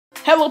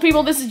Hello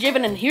people, this is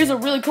Javen, and here's a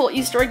really cool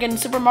Easter egg in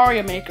Super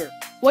Mario Maker.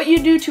 What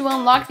you do to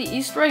unlock the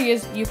Easter egg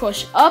is you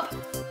push up,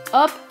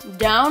 up,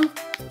 down,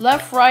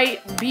 left, right,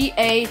 B,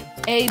 A,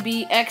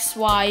 B, X,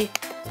 Y,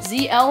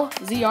 Z, L,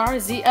 Z, R,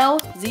 Z, L,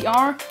 Z,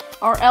 R,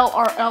 R, L,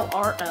 R, L,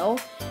 R, L.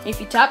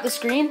 If you tap the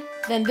screen,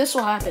 then this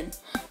will happen.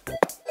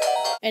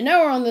 And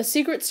now we're on the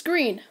secret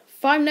screen.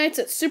 5 Nights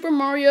at Super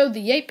Mario,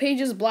 the 8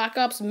 Pages Black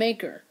Ops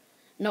Maker.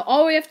 Now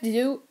all we have to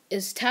do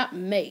is tap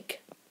Make.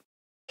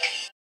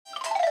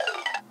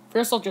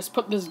 First, I'll just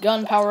put this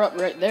gun power up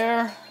right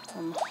there,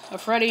 a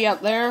Freddy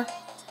out there,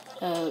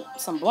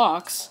 some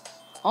blocks,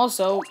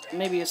 also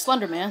maybe a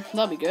Slender Man,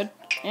 that'll be good,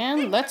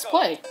 and let's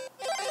play.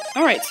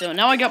 Alright, so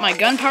now I got my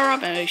gun power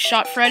up and I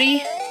shot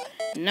Freddy.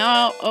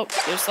 Now, oh,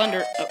 there's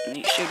Slender. Oh, and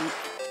he's shooting.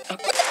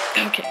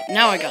 Okay,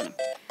 now I got him.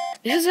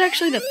 This is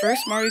actually the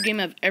first Mario game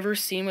I've ever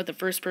seen with the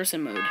first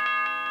person mode.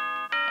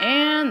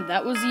 And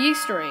that was the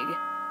Easter egg.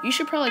 You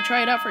should probably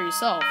try it out for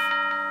yourself.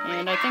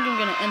 And I think I'm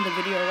going to end the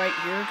video right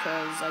here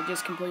because I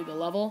just completed the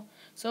level.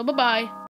 So, bye-bye.